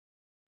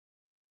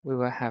We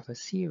will have a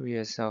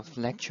series of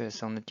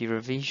lectures on the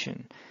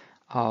derivation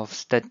of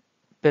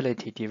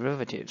stability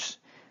derivatives.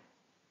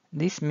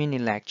 This mini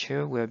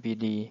lecture will be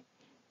the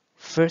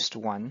first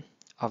one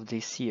of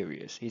this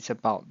series. It's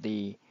about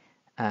the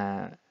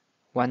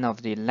one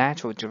of the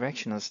lateral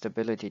directional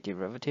stability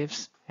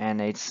derivatives, and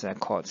it's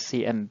called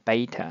Cm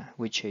beta,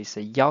 which is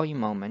a yawing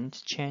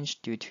moment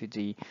change due to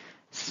the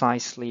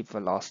side-slip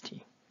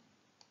velocity.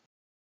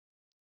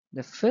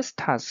 The first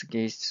task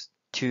is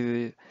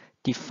to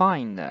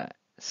define the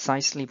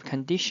side-slip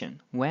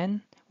condition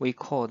when we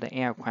call the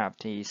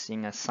aircraft is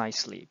in a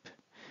side-slip.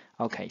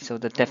 Okay, so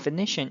the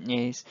definition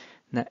is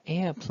the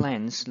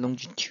airplane's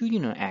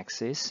longitudinal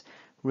axis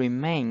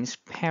remains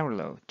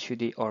parallel to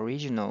the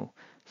original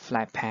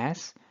flight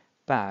path,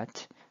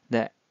 but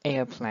the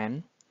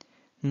airplane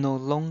no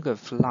longer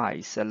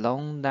flies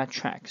along that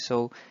track.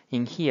 So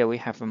in here we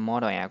have a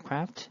model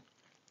aircraft,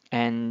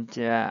 and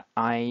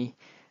I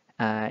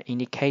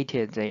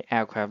indicated the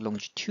aircraft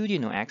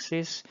longitudinal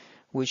axis,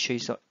 which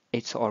is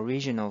its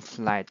original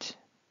flight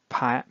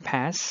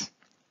path.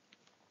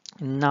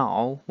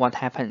 Now what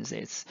happens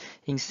is,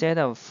 instead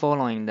of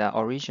following the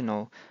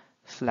original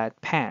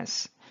flight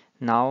path,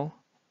 now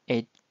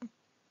it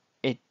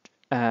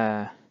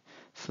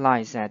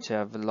flies at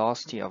a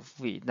velocity of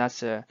v. That's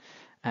the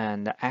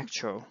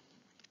actual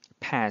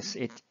path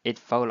it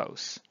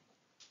follows.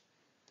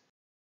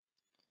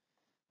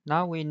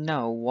 Now we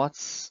know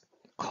what's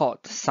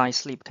called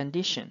side-slip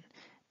condition,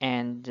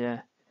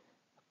 and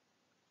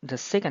the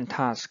second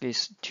task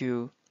is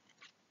to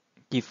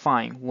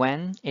define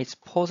when it's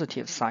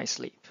positive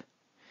side-slip.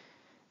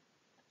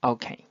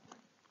 Okay,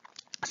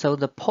 so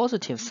the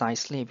positive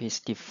side-slip is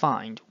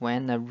defined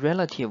when the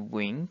relative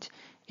wind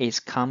is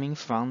coming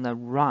from the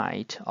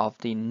right of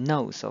the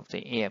nose of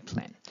the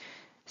airplane.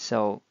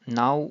 So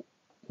now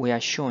we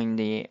are showing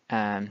the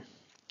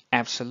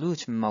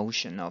absolute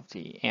motion of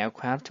the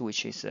aircraft,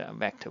 which is a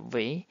vector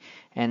v,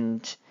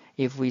 and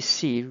if we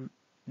see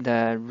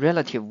the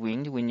relative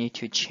wind, we need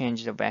to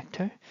change the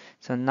vector.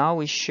 So now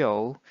we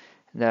show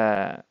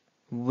the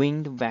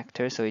wind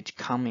vector, so it's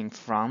coming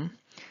from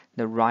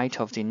the right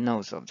of the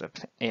nose of the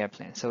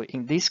airplane. So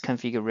in this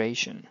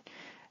configuration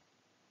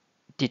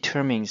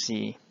determines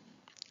the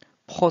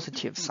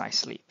positive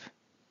side-slip.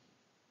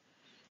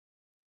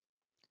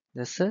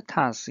 The third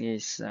task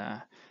is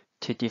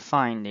to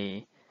define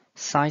the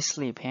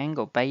side-slip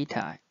angle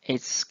beta.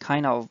 It's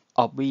kind of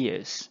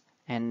obvious,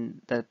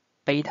 and the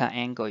beta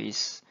angle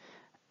is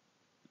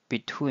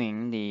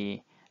between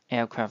the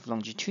aircraft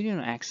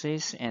longitudinal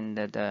axis and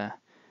the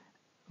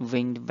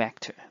wind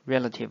vector,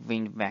 relative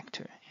wind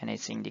vector, and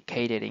it's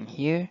indicated in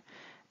here.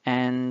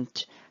 And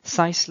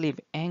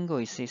side-slip angle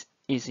is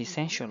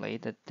essentially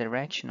the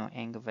directional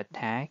angle of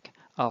attack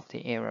of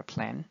the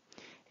aeroplane.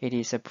 It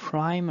is a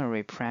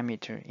primary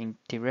parameter in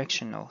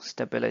directional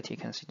stability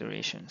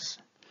considerations.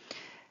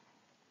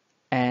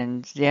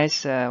 And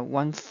there's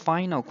one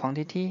final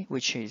quantity,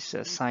 which is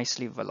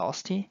side-slip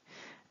velocity,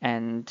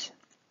 and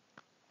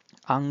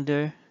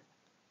under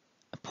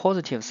a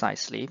positive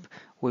side-slip,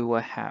 we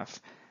will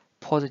have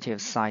positive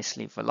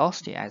side-slip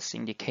velocity as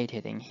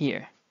indicated in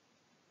here.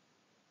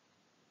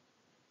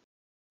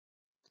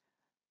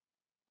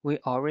 We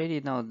already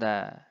know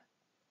the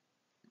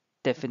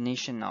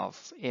definition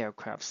of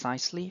aircraft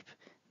side-slip.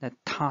 The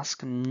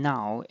task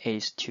now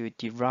is to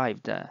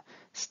derive the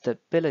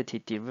stability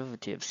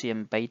derivative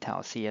Cm beta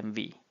or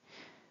Cmv.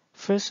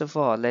 First of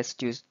all, let's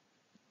do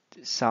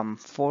some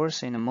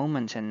force and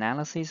moment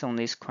analysis on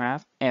this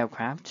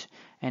aircraft,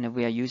 and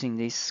we are using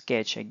this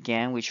sketch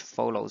again, which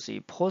follows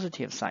the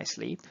positive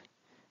side-slip.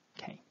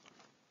 Okay.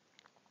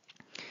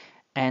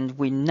 And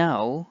we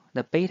know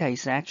the beta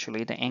is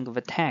actually the angle of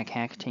attack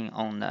acting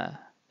on the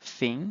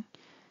fin.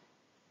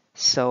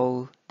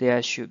 So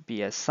there should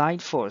be a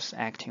side force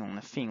acting on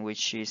the fin,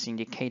 which is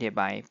indicated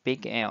by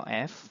big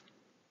LF.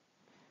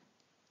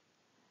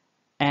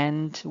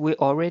 And we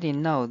already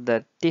know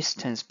the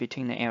distance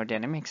between the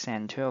aerodynamic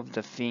center of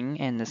the fin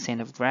and the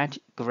center of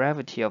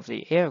gravity of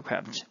the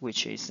aircraft,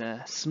 which is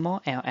a small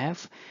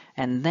LF,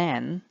 and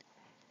then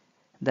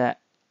the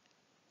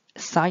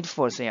side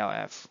force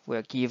LF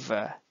will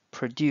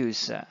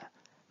produce a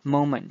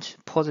moment,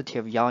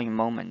 positive yawing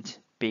moment,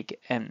 big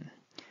M.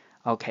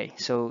 Okay,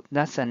 so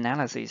that's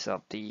analysis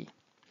of the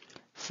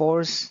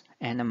force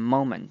and the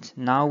moment.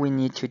 Now we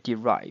need to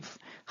derive.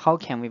 How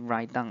can we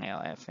write down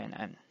LF and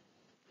M?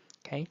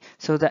 Okay,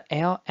 so the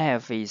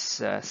LF is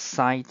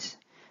side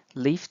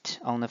lift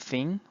on the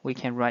fin. We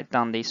can write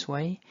down this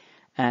way,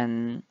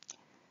 and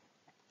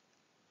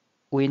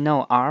we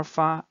know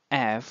alpha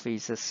F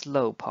is the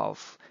slope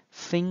of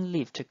fin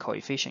lift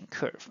coefficient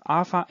curve.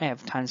 Alpha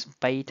F times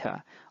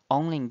beta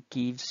only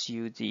gives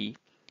you the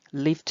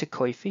lift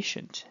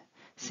coefficient.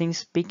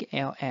 Since big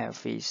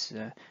LF is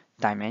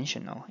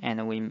dimensional,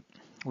 and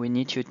we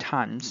need to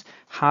times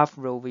half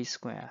rho v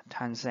squared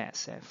times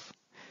SF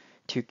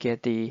to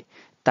get the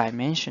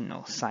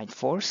dimensional side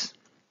force,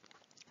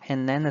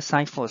 and then the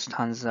side force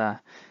times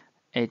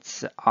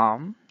its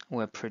arm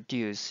will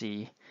produce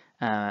the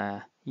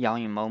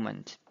yawing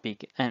moment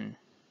big N.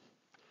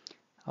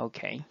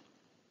 Okay.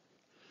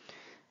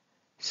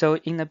 So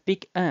in the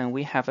big N,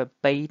 we have a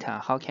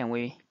beta. How can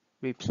we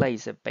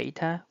replace a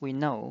beta? We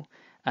know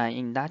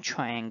in that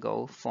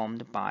triangle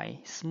formed by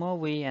small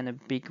v and a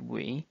big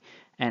V,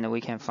 and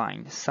we can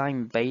find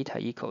sine beta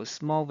equals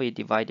small v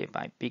divided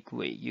by big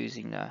V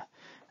using the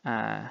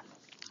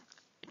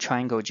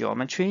triangle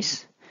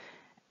geometries.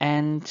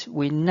 And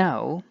we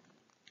know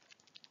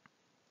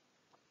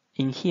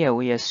in here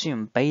we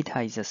assume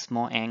beta is a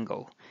small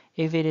angle.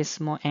 If it is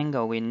small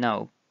angle, we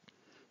know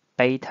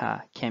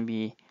beta can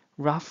be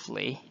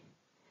roughly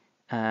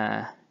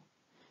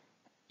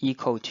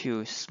equal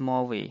to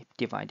small v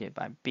divided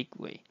by big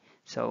V.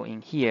 So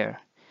in here,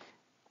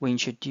 we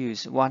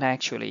introduce what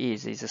actually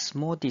is a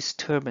small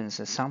disturbance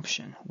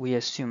assumption. We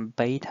assume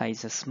beta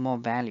is a small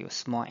value,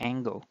 small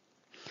angle.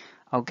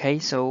 Okay,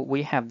 so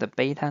we have the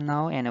beta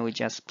now, and we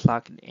just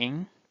plug it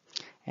in,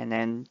 and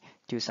then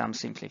do some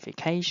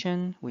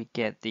simplification. We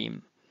get the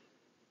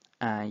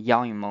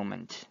yawing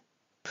moment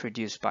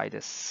produced by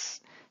the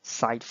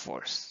side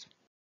force.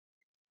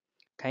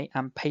 Okay,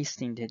 I'm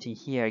pasting it in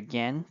here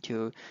again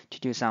to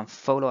do some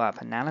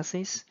follow-up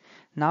analysis.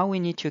 Now we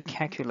need to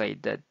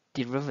calculate the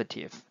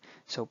derivative.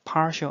 So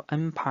partial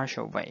n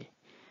partial v.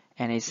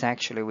 And it's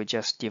actually, we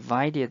just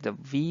divided the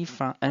v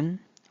from n.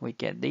 We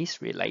get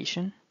this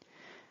relation.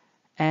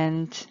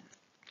 And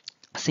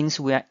since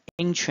we are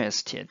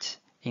interested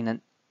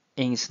in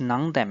its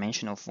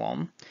non-dimensional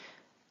form,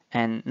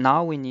 and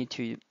now we need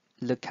to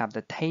look up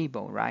the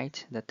table,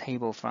 right? The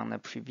table from the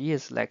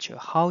previous lecture,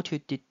 how to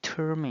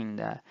determine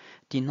the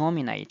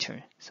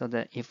denominator. So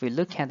that if we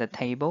look at the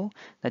table,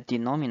 the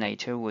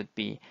denominator would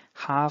be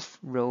half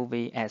rho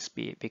v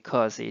sb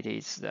because it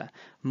is the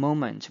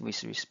moment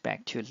with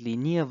respect to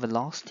linear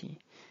velocity.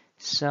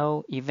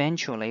 So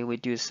eventually we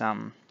do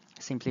some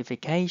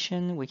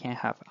simplification. We can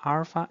have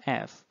alpha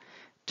f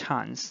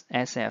times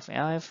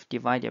SFLF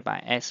divided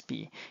by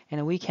SB.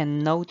 And we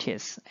can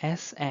notice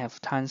SF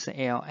times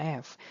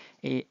LF,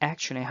 it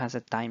actually has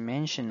a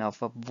dimension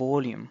of a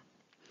volume,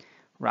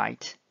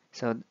 right?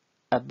 So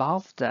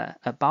above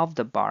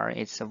the bar,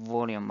 it's a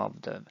volume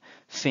of the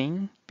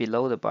fin.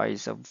 Below the bar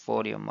is a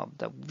volume of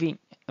the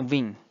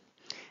wing.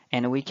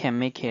 And we can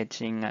make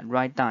it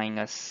write down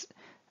in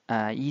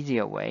a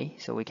easier way.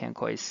 So we can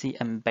call it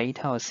Cn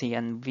beta or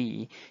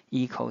Cnv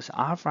equals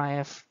alpha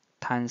f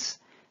times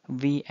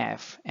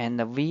Vf, and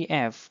the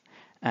Vf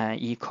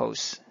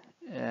equals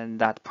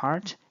that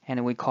part,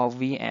 and we call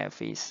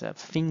Vf is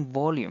fin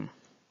volume.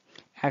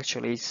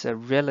 Actually, it's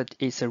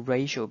a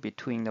ratio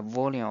between the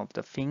volume of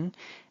the fin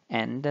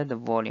and the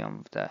volume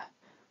of the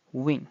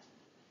wing.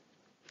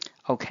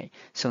 Okay,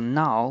 so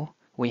now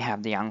we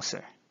have the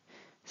answer.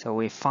 So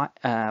we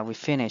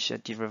finish the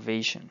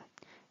derivation.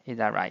 Is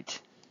that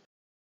right?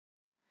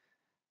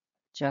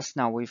 Just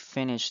now we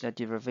finished the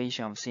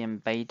derivation of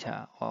Cn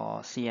beta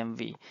or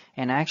Cnv,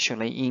 and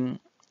actually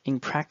in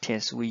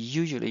practice we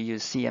usually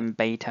use Cn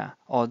beta,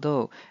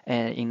 although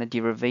in the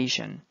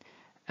derivation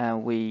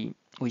we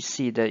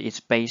see that it's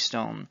based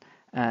on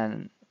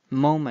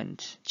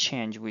moment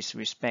change with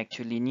respect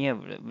to linear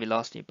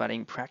velocity, but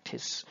in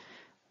practice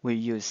we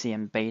use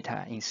Cn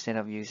beta instead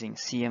of using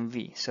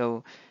Cnv.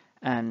 So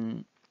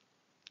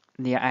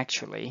they are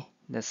actually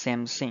the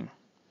same thing.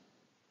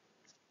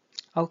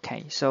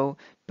 Okay, so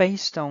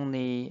based on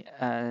the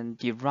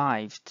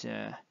derived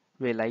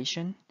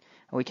relation,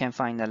 we can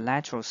find the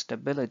lateral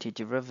stability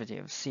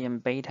derivative.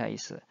 Cn beta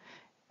is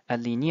a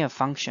linear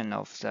function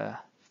of the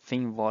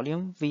fin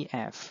volume,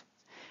 Vf.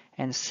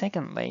 And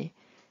secondly,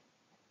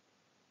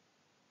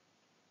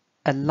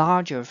 a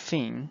larger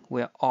fin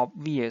will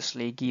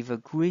obviously give a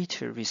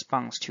greater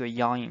response to a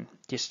yawing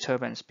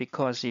disturbance,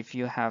 because if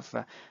you have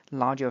a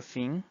larger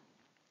fin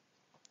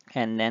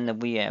and then the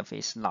Vf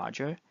is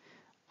larger,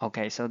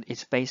 okay, so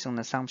it's based on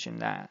the assumption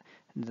that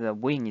the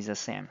wing is the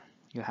same.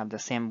 You have the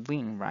same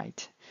wing,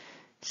 right?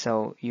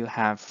 So you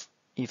have,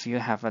 if you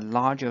have a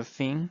larger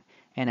fin,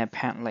 and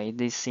apparently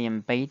this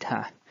Cn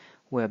beta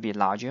will be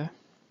larger,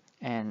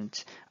 and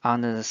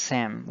under the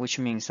same, which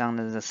means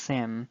under the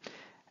same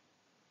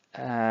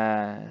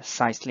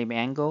Sideslip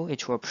angle,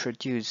 it will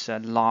produce a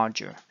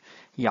larger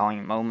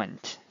yawing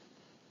moment.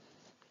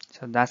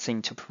 So that's the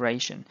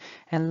interpretation.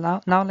 And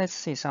now let's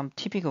see some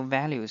typical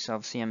values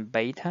of Cn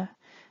beta.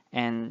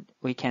 And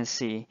we can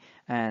see,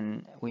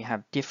 and we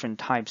have different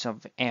types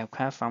of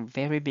aircraft, from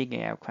very big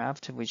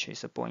aircraft, which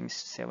is a Boeing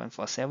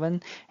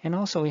 747, and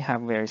also we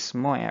have very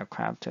small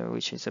aircraft,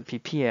 which is a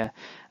PPA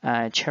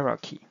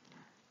Cherokee.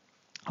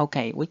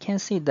 Okay, we can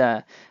see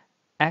that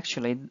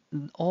actually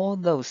all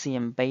those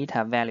Cn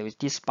beta values,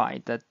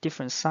 despite the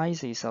different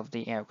sizes of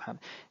the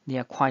aircraft, they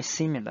are quite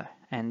similar,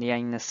 and they are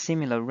in a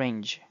similar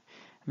range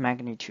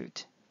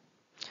magnitude.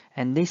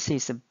 And this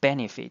is a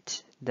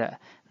benefit the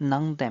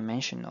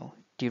non-dimensional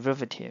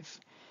derivative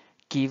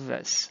give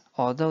us.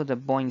 Although the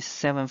Boeing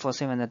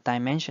 747, the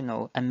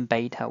dimensional n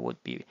beta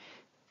would be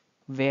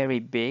very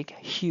big,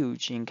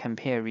 huge in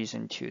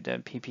comparison to the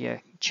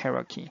PPA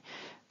Cherokee.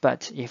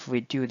 But if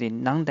we do the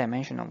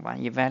non-dimensional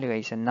one,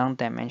 evaluate the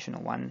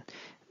non-dimensional one,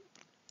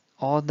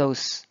 all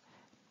those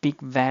big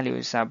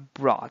values are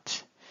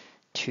brought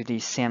to the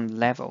same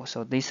level.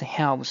 So this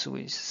helps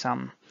with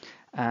some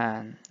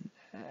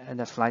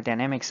the flight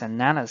dynamics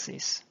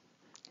analysis.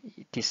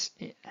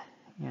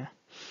 Yeah.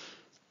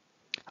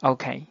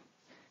 Okay.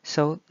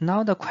 So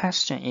now the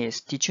question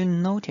is, did you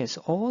notice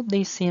all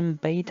the CM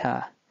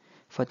beta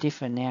for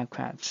different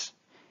aircrafts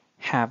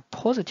have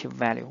positive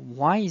value?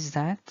 Why is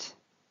that?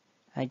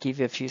 I give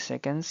you a few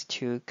seconds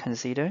to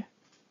consider.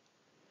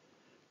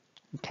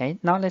 Okay,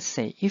 now let's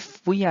say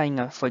if we are in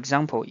a, for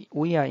example,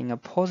 we are in a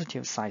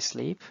positive side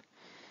slip,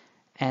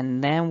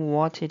 and then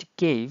what it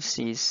gives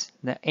is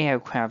the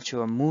aircraft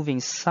are moving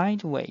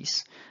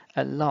sideways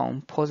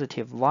along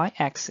positive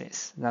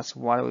y-axis. That's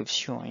what we've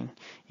shown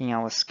in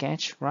our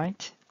sketch,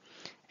 right?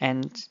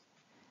 And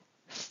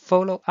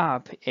follow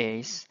up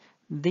is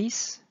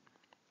this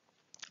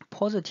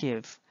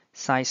positive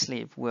side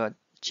slip will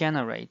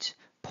generate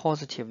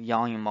positive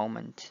yawing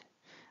moment,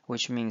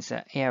 which means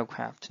the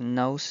aircraft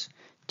nose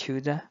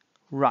to the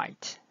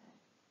right.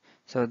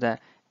 So the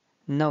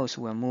nose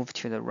will move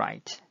to the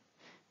right.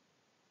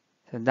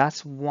 So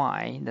that's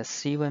why the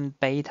C1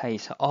 beta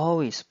is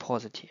always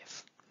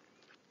positive.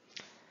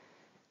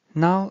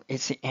 Now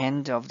it's the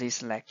end of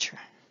this lecture.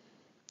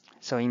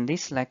 So in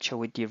this lecture,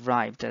 we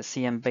derived the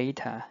CM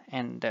beta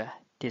and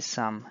did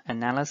some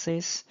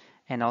analysis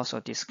and also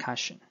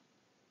discussion.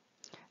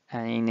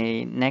 And in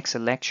the next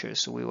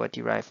lectures, we will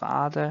derive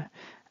other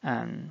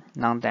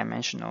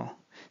non-dimensional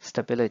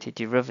stability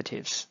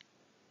derivatives.